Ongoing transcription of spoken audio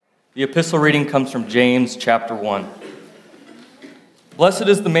The epistle reading comes from James chapter 1. Blessed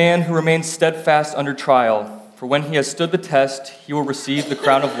is the man who remains steadfast under trial, for when he has stood the test, he will receive the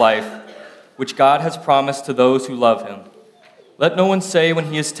crown of life, which God has promised to those who love him. Let no one say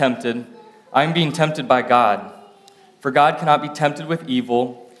when he is tempted, I am being tempted by God. For God cannot be tempted with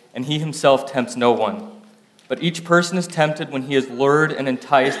evil, and he himself tempts no one. But each person is tempted when he is lured and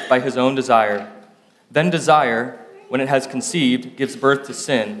enticed by his own desire. Then desire, when it has conceived, gives birth to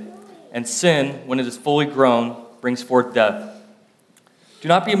sin, and sin, when it is fully grown, brings forth death. Do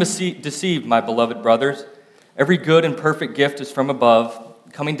not be deceived, my beloved brothers. Every good and perfect gift is from above,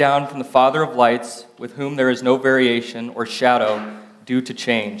 coming down from the Father of lights, with whom there is no variation or shadow due to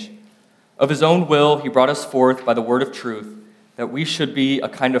change. Of his own will he brought us forth by the word of truth, that we should be a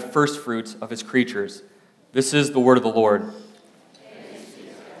kind of firstfruits of his creatures. This is the word of the Lord.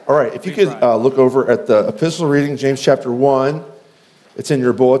 All right, if you could look over at the epistle reading, James chapter 1. It's in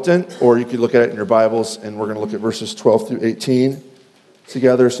your bulletin, or you could look at it in your Bibles, and we're going to look at verses 12 through 18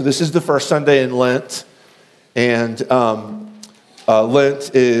 together. So this is the first Sunday in Lent, and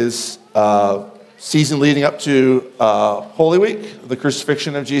Lent is season leading up to Holy Week, the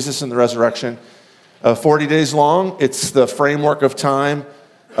crucifixion of Jesus and the resurrection. 40 days long. It's the framework of time.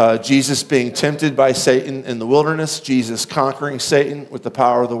 Jesus being tempted by Satan in the wilderness, Jesus conquering Satan with the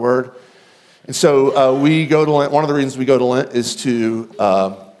power of the word. And so we go to Lent. One of the reasons we go to Lent is to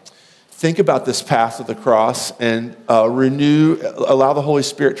think about this path of the cross and allow the Holy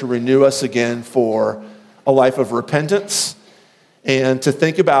Spirit to renew us again for a life of repentance, and to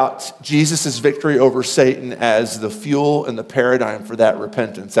think about Jesus' victory over Satan as the fuel and the paradigm for that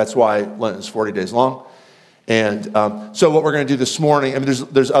repentance. That's why Lent is 40 days long. And so what we're going to do this morning, I mean,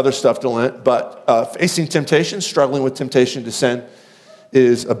 there's other stuff to Lent, but facing temptation, struggling with temptation to sin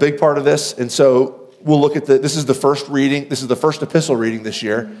is a big part of this. And so we'll look at this is the first reading, this is the first epistle reading this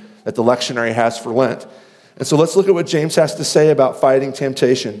year that the lectionary has for Lent. And so let's look at what James has to say about fighting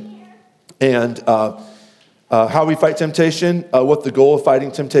temptation and how we fight temptation, what the goal of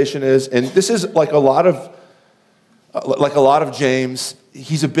fighting temptation is. And this is like a lot of James.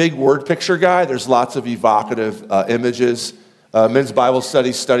 He's a big word picture guy. There's lots of evocative images. Men's Bible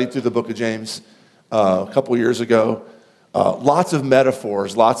studies studied through the book of James a couple years ago. Lots of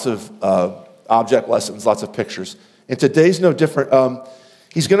metaphors, lots of object lessons, lots of pictures. And today's no different.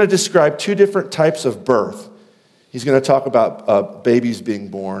 He's going to describe two different types of birth. He's going to talk about babies being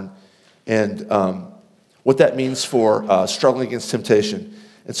born and what that means for struggling against temptation.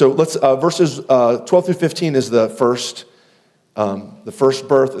 And so let's verses 12 through 15 is the first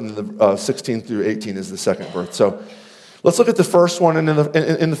birth, and the 16 through 18 is the second birth. So let's look at the first one. And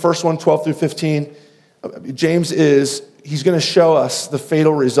in the first one, 12 through 15, James he's going to show us the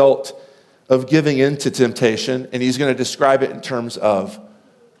fatal result of giving in to temptation, and he's going to describe it in terms of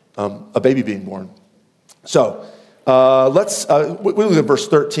a baby being born. So we look at verse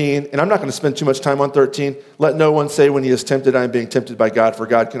 13, and I'm not going to spend too much time on 13. Let no one say when he is tempted, I am being tempted by God, for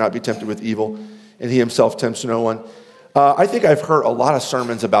God cannot be tempted with evil, and he himself tempts no one. I think I've heard a lot of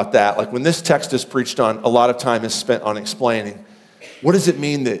sermons about that. Like when this text is preached on, a lot of time is spent on explaining, what does it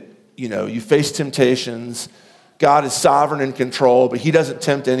mean that, you face temptations, God is sovereign and control, but he doesn't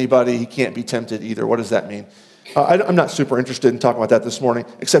tempt anybody, he can't be tempted either. What does that mean? I'm not super interested in talking about that this morning,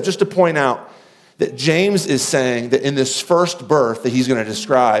 except just to point out that James is saying that in this first birth that he's going to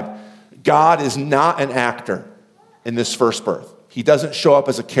describe, God is not an actor in this first birth. He doesn't show up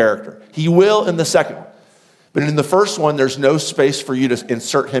as a character. He will in the second one. But in the first one, there's no space for you to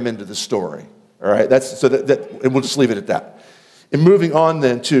insert him into the story. All right, and we'll just leave it at that. And moving on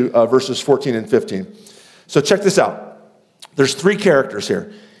then to verses 14 and 15. So check this out. There's three characters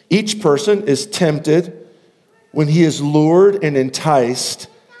here. Each person is tempted when he is lured and enticed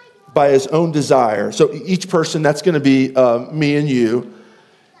by his own desire. So each person, that's going to be me and you.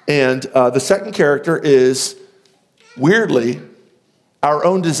 And the second character is, weirdly, our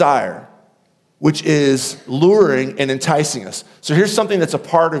own desire, which is luring and enticing us. So here's something that's a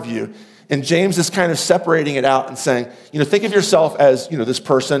part of you. And James is kind of separating it out and saying, think of yourself as, this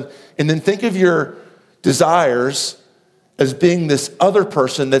person, and then think of your desires as being this other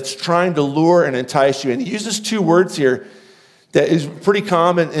person that's trying to lure and entice you. And he uses two words here that is pretty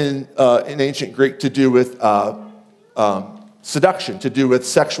common in ancient Greek to do with seduction, to do with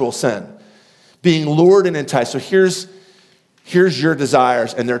sexual sin, being lured and enticed. So here's your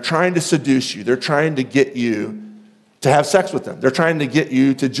desires, and they're trying to seduce you. They're trying to get you to have sex with them. They're trying to get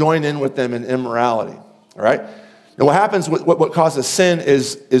you to join in with them in immorality. All right? And what happens, what causes sin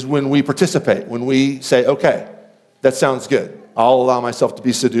is when we participate, when we say, okay, that sounds good. I'll allow myself to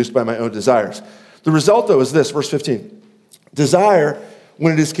be seduced by my own desires. The result, though, is this, verse 15. Desire,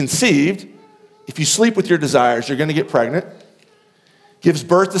 when it is conceived, if you sleep with your desires, you're going to get pregnant, gives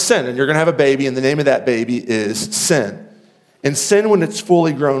birth to sin, and you're going to have a baby, and the name of that baby is sin. And sin, when it's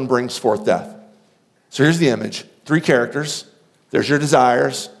fully grown, brings forth death. So here's the image. 3 characters. There's your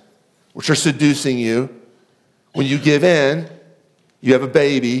desires, which are seducing you. When you give in, you have a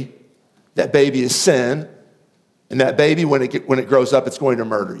baby. That baby is sin. And that baby, when it grows up, it's going to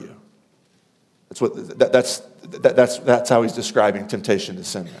murder you. That's how he's describing temptation to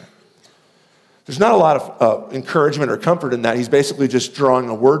sin there. There's not a lot of encouragement or comfort in that. He's basically just drawing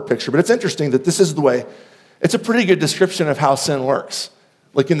a word picture. But it's interesting that this is the way, it's a pretty good description of how sin works.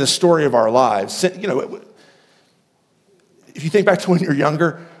 Like in the story of our lives. Sin, if you think back to when you're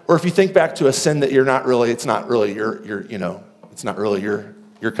younger, or if you think back to a sin that it's not really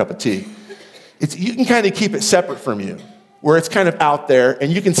your cup of tea. You can kind of keep it separate from you, where it's kind of out there,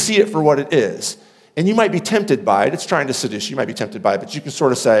 and you can see it for what it is. And you might be tempted by it. It's trying to seduce you. You might be tempted by it, but you can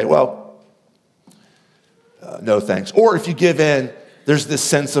sort of say, well, no thanks. Or if you give in, there's this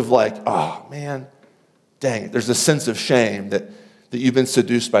sense of like, oh, man, dang it. There's a sense of shame that you've been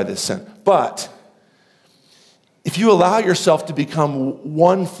seduced by this sin. But if you allow yourself to become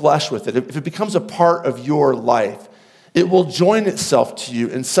one flesh with it, if it becomes a part of your life, it will join itself to you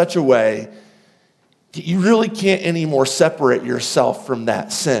in such a way that you really can't anymore separate yourself from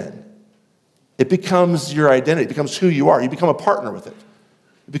that sin. It becomes your identity. It becomes who you are. You become a partner with it.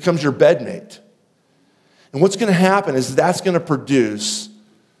 It becomes your bedmate. And what's going to happen is that's going to produce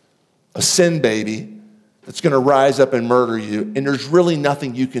a sin baby that's going to rise up and murder you, and there's really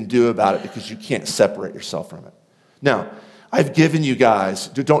nothing you can do about it because you can't separate yourself from it. Now, I've given you guys,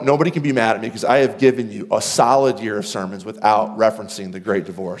 nobody can be mad at me because I have given you a solid year of sermons without referencing the Great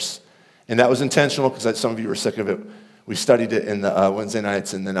Divorce. And that was intentional because some of you were sick of it. We studied it in the Wednesday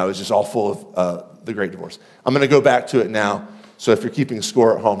nights, and then I was just all full of the Great Divorce. I'm going to go back to it now. So if you're keeping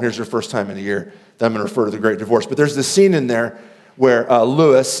score at home, here's your first time in a year that I'm going to refer to the Great Divorce. But there's this scene in there where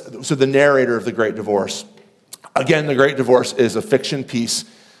Lewis, so the narrator of the Great Divorce, again, the Great Divorce is a fiction piece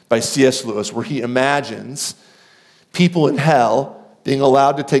by C.S. Lewis where he imagines people in hell being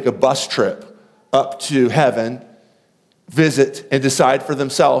allowed to take a bus trip up to heaven, visit, and decide for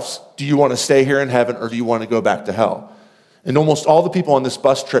themselves, do you want to stay here in heaven or do you want to go back to hell? And almost all the people on this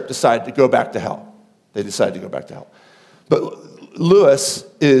bus trip decide to go back to hell. They decide to go back to hell. But Lewis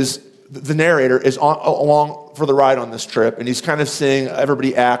the narrator is along for the ride on this trip, and he's kind of seeing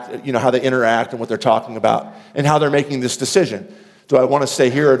everybody act, how they interact and what they're talking about, and how they're making this decision. Do I want to stay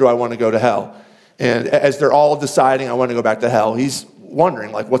here or do I want to go to hell? And as they're all deciding, I want to go back to hell, he's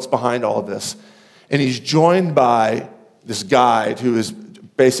wondering, what's behind all of this? And he's joined by this guide who is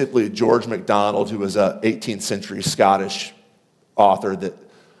basically George MacDonald, who was an 18th century Scottish author that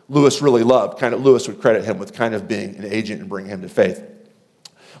Lewis really loved. Lewis would credit him with kind of being an agent and bringing him to faith.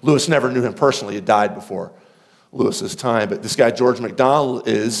 Lewis never knew him personally. He had died before Lewis's time. But this guy, George MacDonald,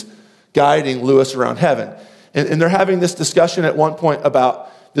 is guiding Lewis around heaven. And they're having this discussion at one point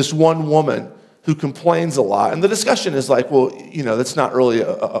about this one woman who complains a lot. And the discussion is that's not really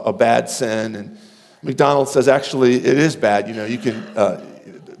a bad sin. And MacDonald says, actually, it is bad. You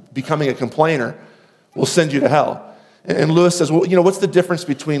can, becoming a complainer will send you to hell. And Lewis says, what's the difference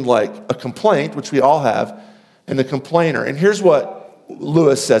between a complaint, which we all have, and a complainer? And here's what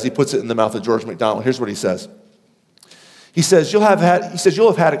Lewis says. He puts it in the mouth of George MacDonald. Here's what he says. He says, you'll have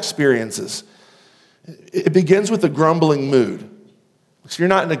had experiences. It begins with a grumbling mood. So you're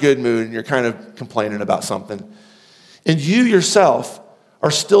not in a good mood and you're kind of complaining about something. And you yourself are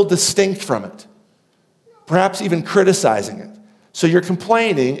still distinct from it, perhaps even criticizing it. So you're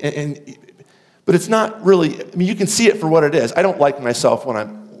complaining, but it's not really, you can see it for what it is. I don't like myself when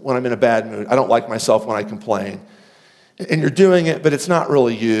I'm in a bad mood. I don't like myself when I complain. And you're doing it, but it's not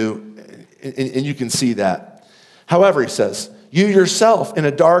really you, and you can see that. However, he says, you yourself in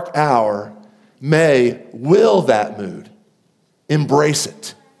a dark hour may will that mood, embrace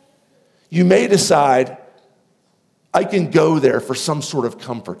it. You may decide, I can go there for some sort of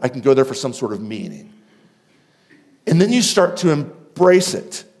comfort. I can go there for some sort of meaning. And then you start to embrace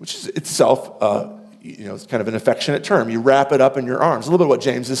it, which is itself, it's kind of an affectionate term. You wrap it up in your arms. A little bit of what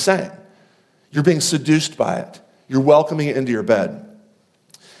James is saying. You're being seduced by it. You're welcoming it into your bed.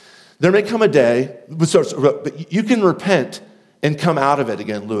 There may come a day, but you can repent and come out of it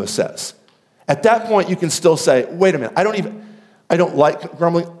again, Lewis says. At that point, you can still say, wait a minute, I don't like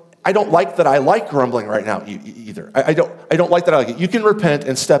grumbling. I don't like that I like grumbling right now either. I don't like that I like it. You can repent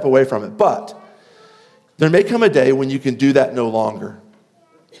and step away from it, but there may come a day when you can do that no longer,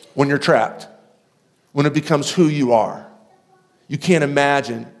 when you're trapped, when it becomes who you are. You can't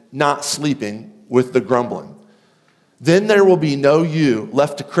imagine not sleeping with the grumbling. Then there will be no you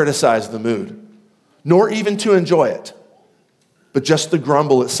left to criticize the mood, nor even to enjoy it, but just the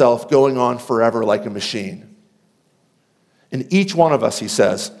grumble itself going on forever like a machine. In each one of us, he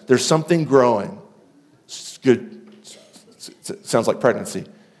says, there's something growing. It's good. It sounds like pregnancy.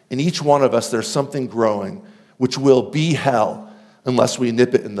 In each one of us, there's something growing, which will be hell unless we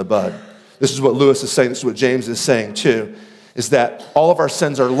nip it in the bud. This is what Lewis is saying. This is what James is saying too, is that all of our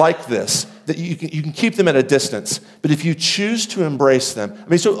sins are like this, that you can keep them at a distance, but if you choose to embrace them, I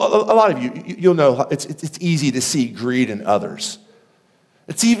mean, so a lot of you'll know it's easy to see greed in others.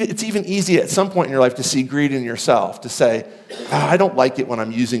 It's even easy at some point in your life to see greed in yourself, to say, I don't like it when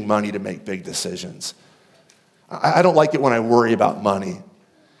I'm using money to make big decisions. I don't like it when I worry about money.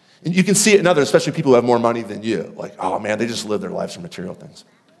 And you can see it in others, especially people who have more money than you. Like, oh man, they just live their lives for material things.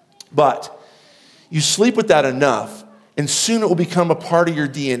 But you sleep with that enough, and soon it will become a part of your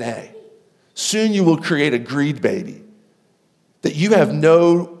DNA. Soon you will create a greed baby that you have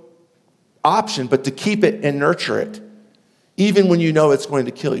no option but to keep it and nurture it, even when you know it's going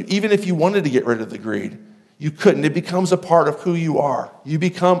to kill you. Even if you wanted to get rid of the greed, you couldn't. It becomes a part of who you are. You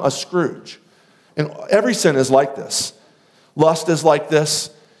become a Scrooge. And every sin is like this. Lust is like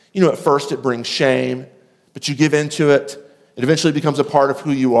this. At first it brings shame, but you give into it. It eventually becomes a part of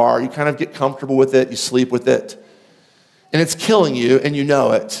who you are. You kind of get comfortable with it. You sleep with it. And it's killing you, and you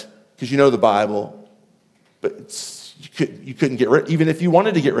know it, because you know the Bible. But you couldn't get rid of it, even if you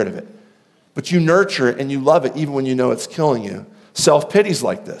wanted to get rid of it. But you nurture it, and you love it, even when you know it's killing you. Self-pity's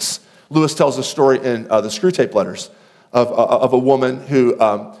like this. Lewis tells a story in the Screw Tape Letters of a woman who,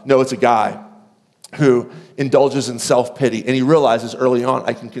 it's a guy, who indulges in self-pity. And he realizes early on,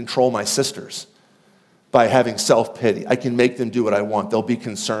 I can control my sisters by having self-pity. I can make them do what I want. They'll be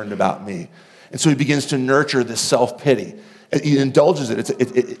concerned about me. And so he begins to nurture this self-pity. He indulges it.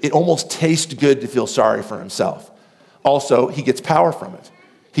 It almost tastes good to feel sorry for himself. Also, he gets power from it.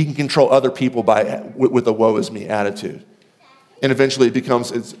 He can control other people with a woe is me attitude. And eventually it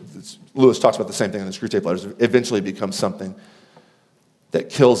becomes, Lewis talks about the same thing in the Screw Tape Letters, eventually it becomes something that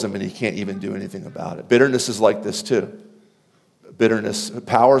kills him and he can't even do anything about it. Bitterness is like this too. Bitterness,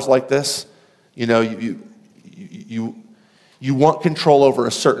 power's like this. You want control over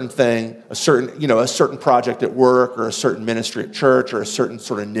a certain thing, a certain project at work or a certain ministry at church or a certain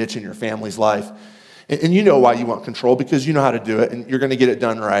sort of niche in your family's life. And you know why you want control, because you know how to do it and you're going to get it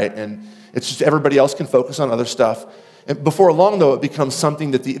done right. And it's just everybody else can focus on other stuff. And before long, though, it becomes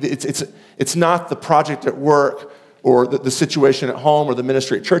something that it's not the project at work or the situation at home or the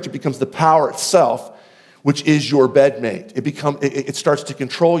ministry at church. It becomes the power itself, which is your bedmate. It starts to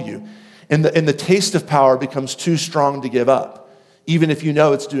control you. And the taste of power becomes too strong to give up, even if you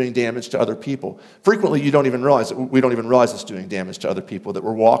know it's doing damage to other people. Frequently, we don't even realize it's doing damage to other people, that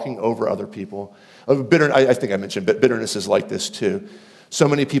we're walking over other people. I think I mentioned, but bitterness is like this too. So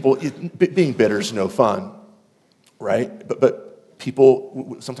many people, being bitter is no fun, right? But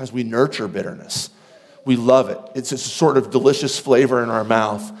people, sometimes we nurture bitterness. We love it. It's a sort of delicious flavor in our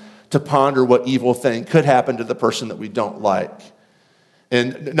mouth to ponder what evil thing could happen to the person that we don't like.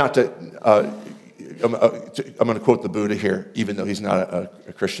 And not to, I'm going to quote the Buddha here, even though he's not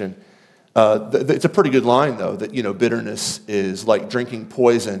a Christian. It's a pretty good line, though, that, bitterness is like drinking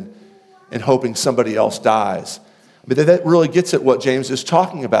poison and hoping somebody else dies. I mean, that really gets at what James is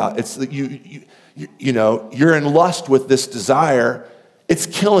talking about. It's that you're in lust with this desire. It's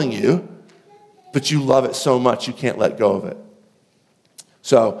killing you, but you love it so much you can't let go of it.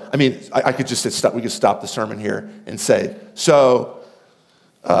 So, I mean, I could just stop. We could stop the sermon here and say,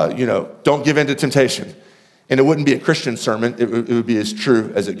 don't give in to temptation. And it wouldn't be a Christian sermon. It would be as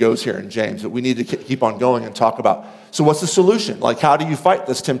true as it goes here in James. But we need to keep on going and talk about, so what's the solution? Like, how do you fight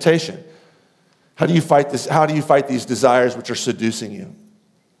this temptation? How do you fight this? How do you fight these desires which are seducing you?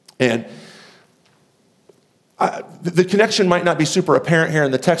 And the connection might not be super apparent here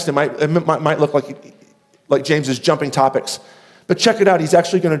in the text. It might look like James is jumping topics. But check it out. He's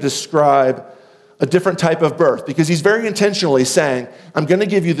actually going to describe a different type of birth, because he's very intentionally saying, I'm going to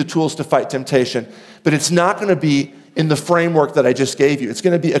give you the tools to fight temptation, but it's not going to be in the framework that I just gave you. It's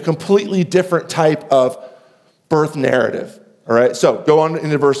going to be a completely different type of birth narrative. All right, so go on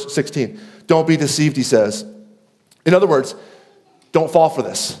into verse 16. Don't be deceived, he says. In other words, don't fall for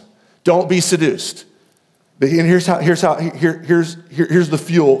this. Don't be seduced. And here's the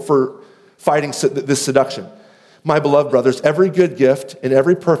fuel for fighting this seduction. My beloved brothers, every good gift and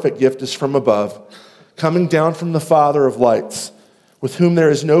every perfect gift is from above, coming down from the Father of lights, with whom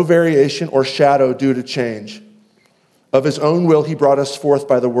there is no variation or shadow due to change. Of his own will he brought us forth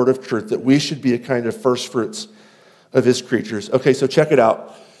by the word of truth, that we should be a kind of first fruits of his creatures. Okay, so check it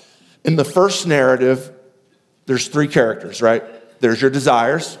out. In the first narrative, there's three characters, right? There's your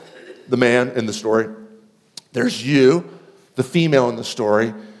desires, the man in the story. There's you, the female in the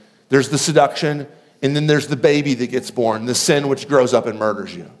story. There's the seduction, and then there's the baby that gets born, the sin which grows up and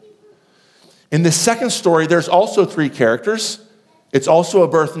murders you. In the second story, there's also three characters. It's also a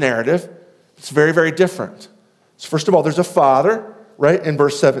birth narrative. It's very, very different. So first of all, there's a father, right, in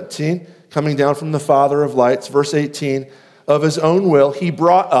verse 17, coming down from the Father of lights. Verse 18, of his own will, he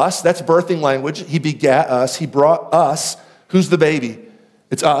brought us. That's birthing language. He begat us. He brought us. Who's the baby?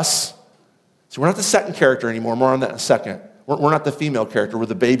 It's us. So we're not the second character anymore. More on that in a second. We're not the female character. We're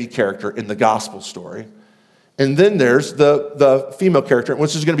the baby character in the gospel story. And then there's the female character,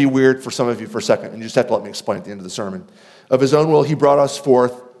 which is going to be weird for some of you for a second, and you just have to let me explain at the end of the sermon. Of his own will, he brought us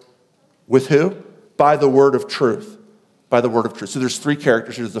forth with who? By the word of truth. By the word of truth. So there's three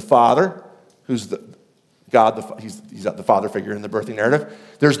characters. There's the Father, who's the God, he's the father figure in the birthing narrative.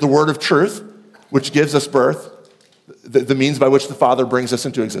 There's the word of truth, which gives us birth, the means by which the Father brings us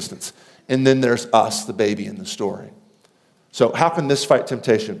into existence. And then there's us, the baby in the story. So how can this fight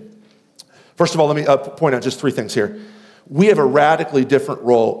temptation? First of all, let me point out just three things here. We have a radically different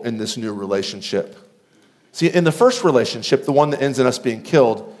role in this new relationship. See, in the first relationship, the one that ends in us being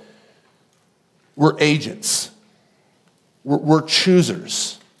killed, we're agents. We're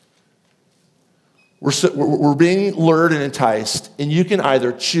choosers. We're being lured and enticed, and you can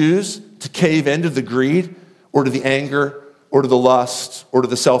either choose to cave into the greed or to the anger or to the lust or to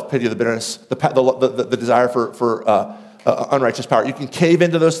the self-pity or the bitterness, the desire for unrighteous power. You can cave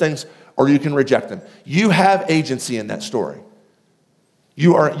into those things or you can reject them. You have agency in that story.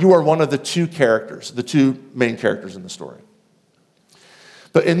 You are one of the two characters, the two main characters in the story.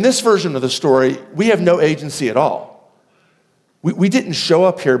 But in this version of the story, we have no agency at all. We didn't show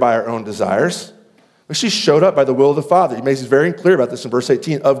up here by our own desires. She showed up by the will of the Father. He makes it very clear about this in verse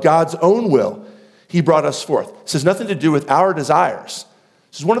 18. Of God's own will, he brought us forth. This has nothing to do with our desires.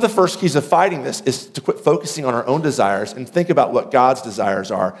 This is one of the first keys of fighting this, is to quit focusing on our own desires and think about what God's desires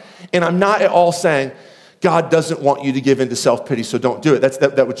are. And I'm not at all saying God doesn't want you to give into self-pity, so don't do it.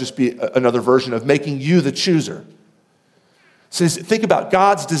 That would just be another version of making you the chooser. So think about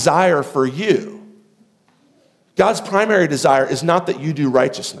God's desire for you. God's primary desire is not that you do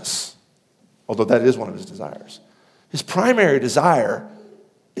righteousness, although that is one of his desires. His primary desire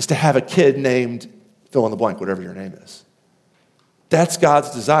is to have a kid named fill in the blank, whatever your name is. That's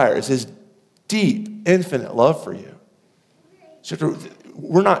God's desire, is his deep, infinite love for you. So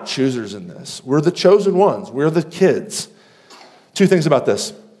we're not choosers in this. We're the chosen ones. We're the kids. Two things about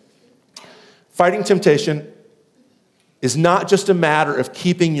this. Fighting temptation is not just a matter of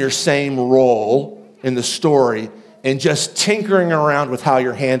keeping your same role in the story and just tinkering around with how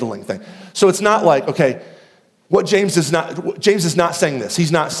you're handling things. So it's not like, okay, James is not saying this.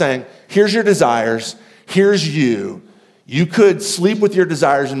 He's not saying, here's your desires, here's you. You could sleep with your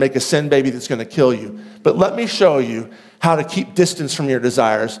desires and make a sin baby that's going to kill you. But let me show you how to keep distance from your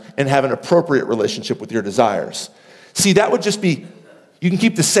desires and have an appropriate relationship with your desires. See, that would just be, you can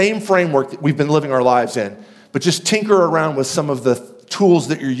keep the same framework that we've been living our lives in, but just tinker around with some of the tools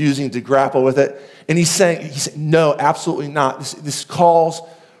that you're using to grapple with it. And he's saying no, absolutely not. This calls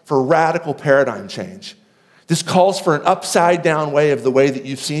for radical paradigm change. This calls for an upside down way of the way that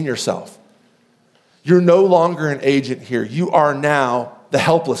you've seen yourself. You're no longer an agent here. You are now the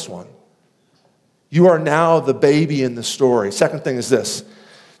helpless one. You are now the baby in the story. Second thing is this.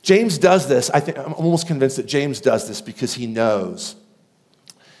 James does this. I'm almost convinced that James does this because he knows.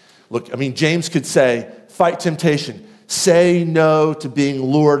 Look, James could say, fight temptation. Say no to being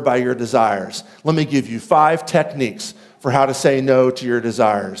lured by your desires. Let me give you 5 techniques for how to say no to your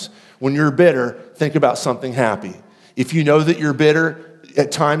desires. When you're bitter, think about something happy. If you know that you're bitter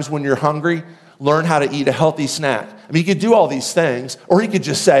at times when you're hungry, learn how to eat a healthy snack. He could do all these things, or he could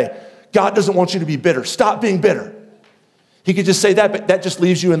just say, God doesn't want you to be bitter. Stop being bitter. He could just say that, but that just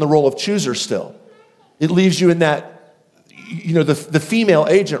leaves you in the role of chooser still. It leaves you in that, the female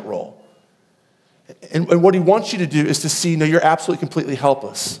agent role. And what he wants you to do is to see, no, you're absolutely, completely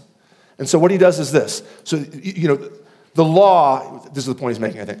helpless. And so what he does is this. So, the law, this is the point he's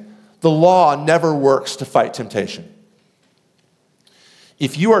making, I think. The law never works to fight temptation.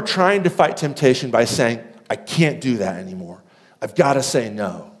 If you are trying to fight temptation by saying, I can't do that anymore, I've got to say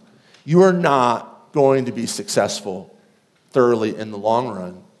no, you are not going to be successful thoroughly in the long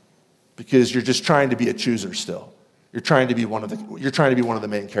run because you're just trying to be a chooser still. You're trying to be one of the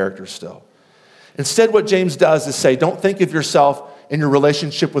main characters still. Instead, what James does is say, don't think of yourself in your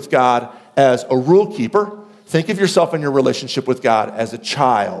relationship with God as a rule keeper. Think of yourself in your relationship with God as a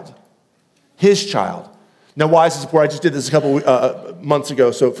child, his child. Now, why is this important? I just did this a couple months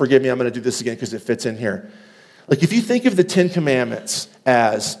ago, so forgive me, I'm going to do this again because it fits in here. Like if you think of the 10 Commandments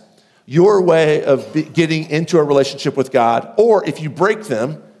as your way of getting into a relationship with God, or if you break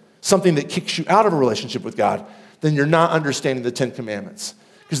them, something that kicks you out of a relationship with God, then you're not understanding the 10 Commandments.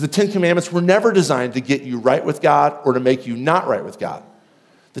 Because the 10 Commandments were never designed to get you right with God or to make you not right with God.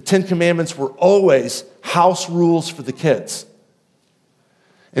 The 10 Commandments were always house rules for the kids.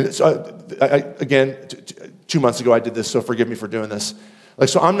 And so, again, 2 months ago I did this, so forgive me for doing this. Like,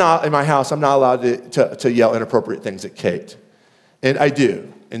 so I'm not, in my house, I'm not allowed to yell inappropriate things at Kate. And I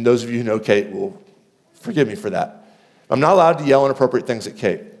do. And those of you who know Kate will forgive me for that. I'm not allowed to yell inappropriate things at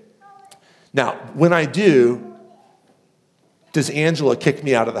Kate. Now, when I do, does Angela kick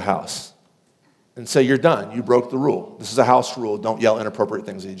me out of the house and say, you're done, you broke the rule. This is a house rule, don't yell inappropriate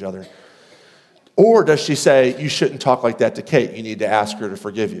things at each other. Or does she say, you shouldn't talk like that to Kate, you need to ask her to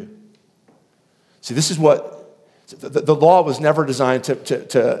forgive you? See, this is what, the law was never designed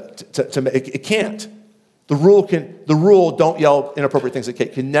to make, it can't. The rule, don't yell inappropriate things at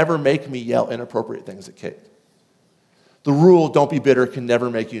Kate, can never make me yell inappropriate things at Kate. The rule, don't be bitter, can never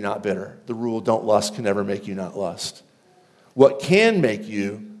make you not bitter. The rule, don't lust, can never make you not lust. What can make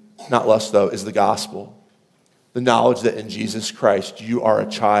you not lust, though, is the gospel. The knowledge that in Jesus Christ you are a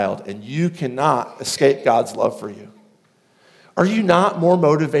child and you cannot escape God's love for you. Are you not more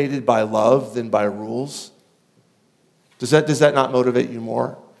motivated by love than by rules? Does that not motivate you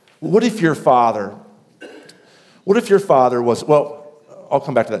more? What if your father was, well, I'll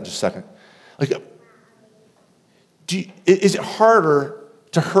come back to that in just a second. Like, is it harder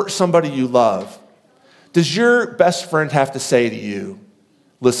to hurt somebody you love? Does your best friend have to say to you,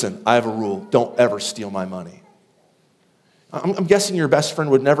 listen, I have a rule, don't ever steal my money? I'm guessing your best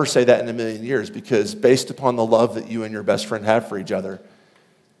friend would never say that in a million years because based upon the love that you and your best friend have for each other,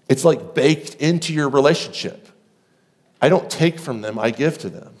 it's like baked into your relationship. I don't take from them, I give to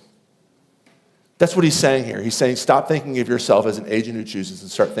them. That's what he's saying here. He's saying stop thinking of yourself as an agent who chooses and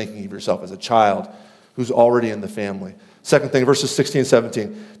start thinking of yourself as a child who's already in the family. Second thing, verses 16 and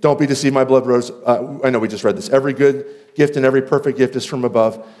 17. Don't be deceived, my beloved brothers. I know we just read this. Every good gift and every perfect gift is from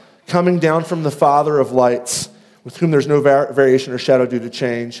above, coming down from the Father of lights, with whom there's no variation or shadow due to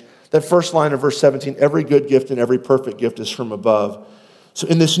change. That first line of verse 17, every good gift and every perfect gift is from above. So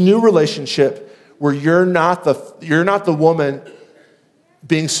in this new relationship where you're not the woman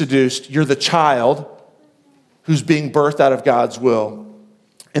being seduced, you're the child who's being birthed out of God's will.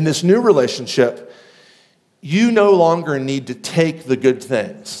 In this new relationship, you no longer need to take the good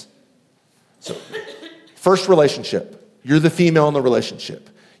things. So, first relationship, you're the female in the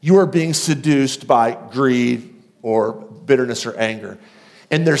relationship. You are being seduced by greed or bitterness or anger.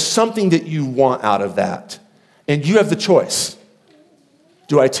 And there's something that you want out of that. And you have the choice.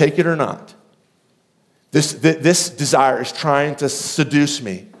 Do I take it or not? This desire is trying to seduce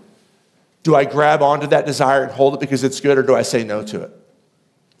me. Do I grab onto that desire and hold it because it's good, or do I say no to it?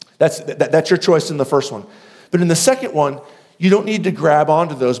 That's your choice in the first one. But in the second one, you don't need to grab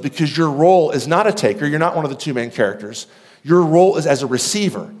onto those because your role is not a taker. You're not one of the two main characters. Your role is as a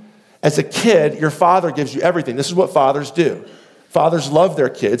receiver. As a kid, your father gives you everything. This is what fathers do. Fathers love their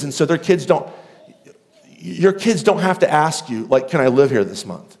kids, and so your kids don't have to ask you, like, can I live here this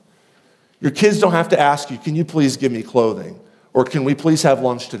month? Your kids don't have to ask you, can you please give me clothing? Or can we please have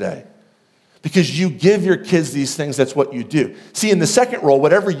lunch today? Because you give your kids these things, that's what you do. See, in the second role,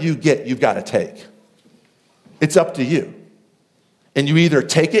 whatever you get, you've got to take. It's up to you. And you either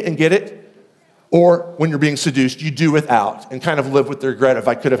take it and get it, or when you're being seduced, you do without and kind of live with the regret of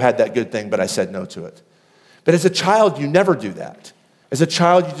I could have had that good thing, but I said no to it. But as a child, you never do that. As a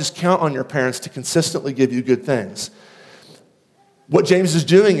child, you just count on your parents to consistently give you good things. What James is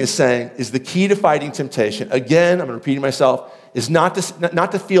doing is saying is the key to fighting temptation, again, I'm repeating myself, is not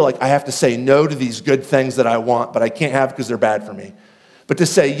to feel like I have to say no to these good things that I want, but I can't have because they're bad for me. But to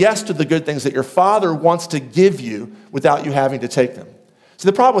say yes to the good things that your Father wants to give you without you having to take them. So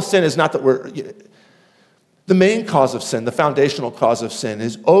the problem with sin is not that the main cause of sin, the foundational cause of sin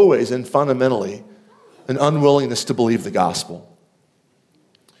is always and fundamentally an unwillingness to believe the gospel.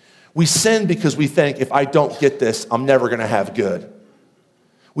 We sin because we think if I don't get this, I'm never going to have good.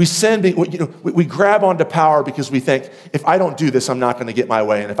 We sin, we grab onto power because we think if I don't do this, I'm not going to get my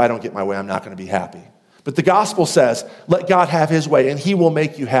way, and if I don't get my way, I'm not going to be happy. But the gospel says, let God have his way, and he will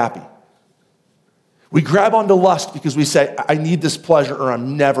make you happy. We grab onto lust because we say, I need this pleasure or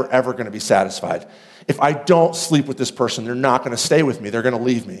I'm never, ever going to be satisfied. If I don't sleep with this person, they're not going to stay with me. They're going to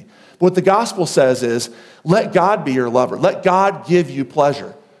leave me. But what the gospel says is, let God be your lover. Let God give you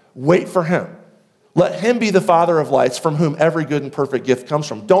pleasure. Wait for him. Let him be the Father of lights from whom every good and perfect gift comes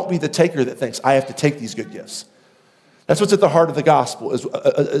from. Don't be the taker that thinks, I have to take these good gifts. That's what's at the heart of the gospel,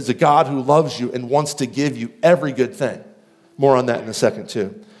 is a God who loves you and wants to give you every good thing. More on that in a second,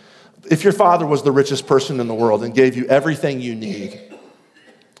 too. If your father was the richest person in the world and gave you everything you need,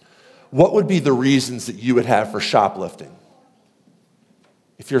 what would be the reasons that you would have for shoplifting?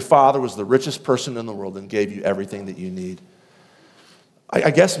 If your father was the richest person in the world and gave you everything that you need,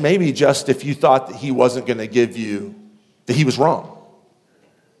 I guess maybe just if you thought that he wasn't going to give you, that he was wrong.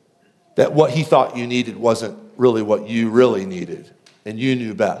 That what he thought you needed wasn't really what you really needed, and you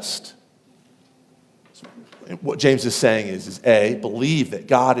knew best. What James is saying is A, believe that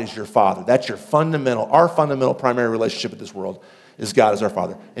God is your Father. That's our fundamental primary relationship with this world is God as our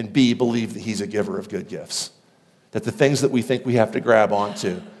Father. And B, believe that he's a giver of good gifts. That the things that we think we have to grab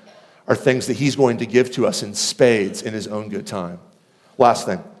onto are things that he's going to give to us in spades in his own good time. Last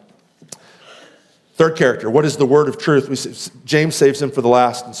thing. Third character, what is the word of truth? James saves him for the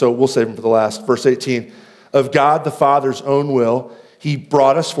last, and so we'll save him for the last. Verse 18, of God the Father's own will, he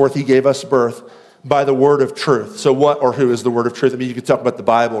brought us forth, he gave us birth by the word of truth. So what or who is the word of truth? I mean, you could talk about the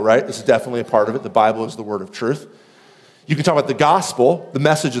Bible, right? This is definitely a part of it. The Bible is the word of truth. You can talk about the gospel, the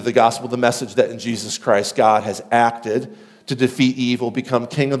message of the gospel, the message that in Jesus Christ God has acted to defeat evil, become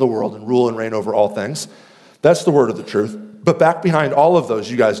king of the world, and rule and reign over all things. That's the word of the truth. But back behind all of those,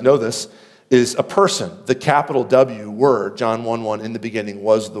 you guys know this, is a person, the capital W word. John 1:1, in the beginning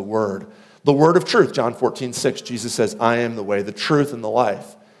was the word. The word of truth, John 14:6, Jesus says, I am the way, the truth, and the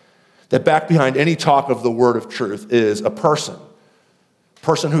life. That back behind any talk of the word of truth is a person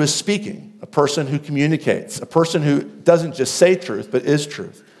who is speaking, a person who communicates, a person who doesn't just say truth, but is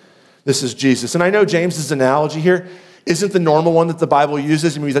truth. This is Jesus. And I know James's analogy here isn't the normal one that the Bible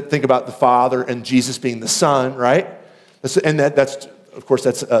uses. I mean, we think about the Father and Jesus being the Son, right? And that's of course,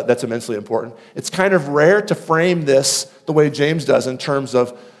 that's immensely important. It's kind of rare to frame this the way James does in terms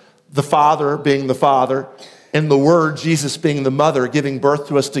of the Father being the Father and the Word, Jesus, being the Mother, giving birth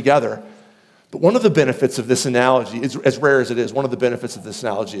to us together. But one of the benefits of this analogy, as rare as it is, one of the benefits of this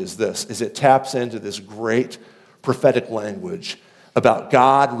analogy is this, is it taps into this great prophetic language about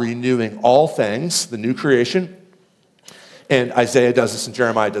God renewing all things, the new creation, and Isaiah does this and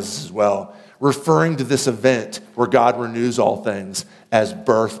Jeremiah does this as well, referring to this event where God renews all things as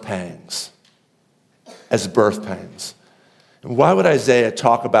birth pangs. As birth pangs. And why would Isaiah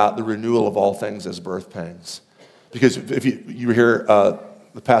talk about the renewal of all things as birth pangs? Because if you were here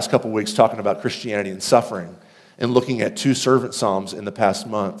the past couple of weeks talking about Christianity and suffering and looking at 2 servant psalms in the past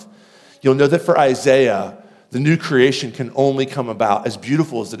month, you'll know that for Isaiah, the new creation can only come about, as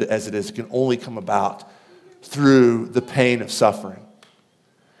beautiful as it is, it can only come about through the pain of suffering.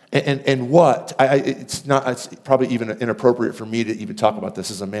 And what, it's probably even inappropriate for me to even talk about this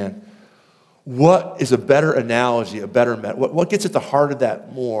as a man. What is a better analogy, what gets at the heart of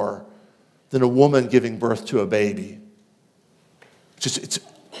that more than a woman giving birth to a baby? It's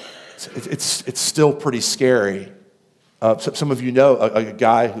still pretty scary. Some of you know a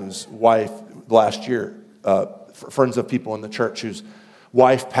guy whose wife last year, friends of people in the church whose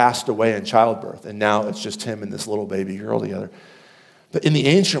wife passed away in childbirth, and now it's just him and this little baby girl together. But in the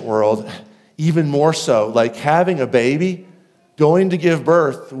ancient world, even more so, like having a baby, going to give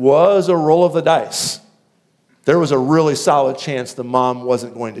birth was a roll of the dice. There was a really solid chance the mom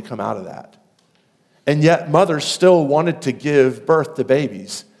wasn't going to come out of that. And yet mothers still wanted to give birth to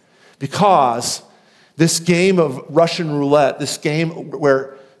babies because this game of Russian roulette, this game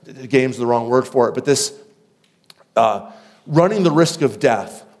where, game's the wrong word for it, but this running the risk of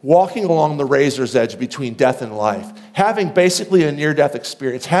death, walking along the razor's edge between death and life, having basically a near-death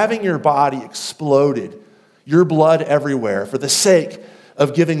experience, having your body exploded, your blood everywhere for the sake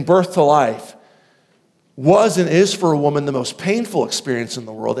of giving birth to life was and is for a woman the most painful experience in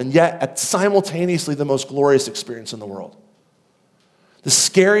the world, and yet simultaneously the most glorious experience in the world. The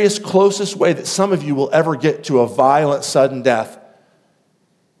scariest, closest way that some of you will ever get to a violent, sudden death,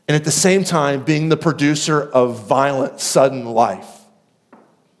 and at the same time being the producer of violent, sudden life.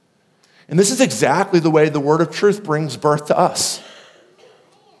 And this is exactly the way the word of truth brings birth to us.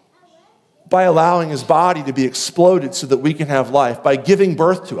 By allowing his body to be exploded so that we can have life, by giving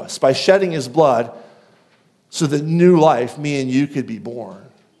birth to us, by shedding his blood so that new life, me and you, could be born.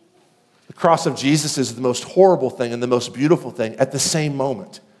 The cross of Jesus is the most horrible thing and the most beautiful thing at the same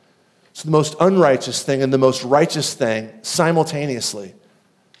moment. It's the most unrighteous thing and the most righteous thing simultaneously.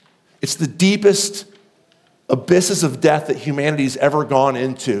 It's the deepest abysses of death that humanity's ever gone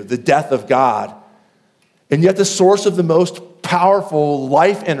into, the death of God, and yet the source of the most powerful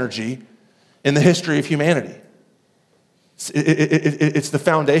life energy in the history of humanity. It's the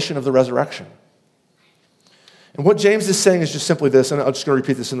foundation of the resurrection. And what James is saying is just simply this, and I'm just going to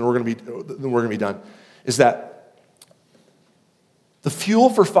repeat this and then we're going to be done, is that The fuel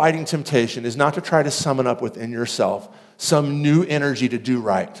for fighting temptation is not to try to summon up within yourself some new energy to do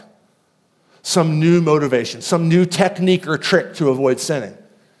right, some new motivation, some new technique or trick to avoid sinning,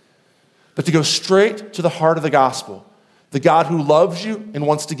 but to go straight to the heart of the gospel, the God who loves you and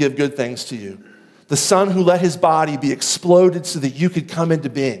wants to give good things to you, the Son who let his body be exploded so that you could come into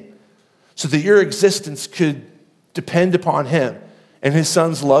being, so that your existence could depend upon him and his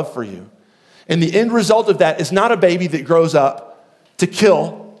Son's love for you. And the end result of that is not a baby that grows up to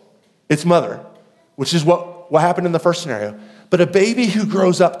kill its mother, which is what happened in the first scenario, but a baby who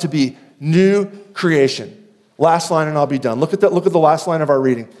grows up to be new creation. Last line and I'll be done. Look at the last line of our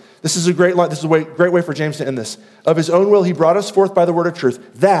reading. This is a great line. This is a great way for James to end this. Of his own will, he brought us forth by the word of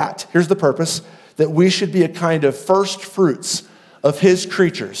truth. That, here's the purpose, that we should be a kind of first fruits of his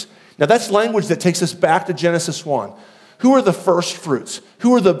creatures. Now that's language that takes us back to Genesis 1. Who are the first fruits?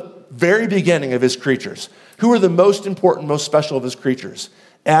 Who are the very beginning of his creatures? Who are the most important, most special of his creatures?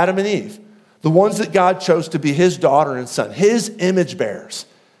 Adam and Eve, the ones that God chose to be his daughter and son, his image bearers,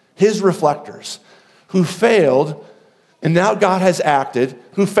 his reflectors, who failed, and now God has acted,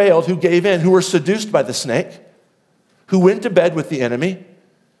 who failed, who gave in, who were seduced by the snake, who went to bed with the enemy,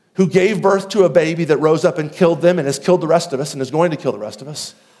 who gave birth to a baby that rose up and killed them and has killed the rest of us and is going to kill the rest of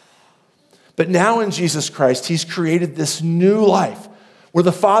us. But now in Jesus Christ, he's created this new life where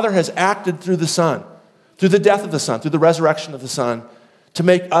the Father has acted through the Son, through the death of the Son, through the resurrection of the Son, to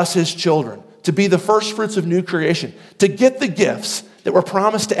make us his children, to be the first fruits of new creation, to get the gifts that were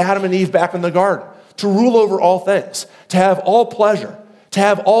promised to Adam and Eve back in the garden, to rule over all things, to have all pleasure, to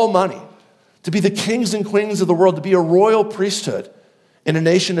have all money, to be the kings and queens of the world, to be a royal priesthood in a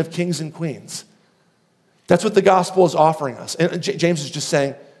nation of kings and queens. That's what the gospel is offering us. And James is just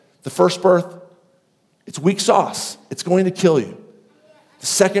saying, the first birth, it's weak sauce. It's going to kill you. The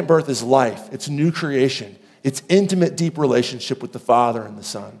second birth is life. It's new creation. It's intimate, deep relationship with the Father and the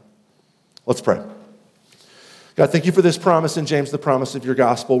Son. Let's pray. God, thank you for this promise in James, the promise of your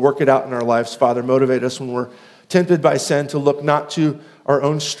gospel. Work it out in our lives, Father. Motivate us when we're tempted by sin to look not to our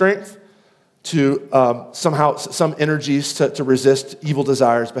own strength, to somehow some energies to resist evil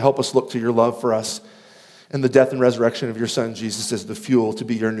desires, but help us look to your love for us and the death and resurrection of your Son, Jesus, as the fuel to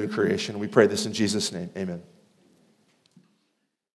be your new creation. We pray this in Jesus' name. Amen.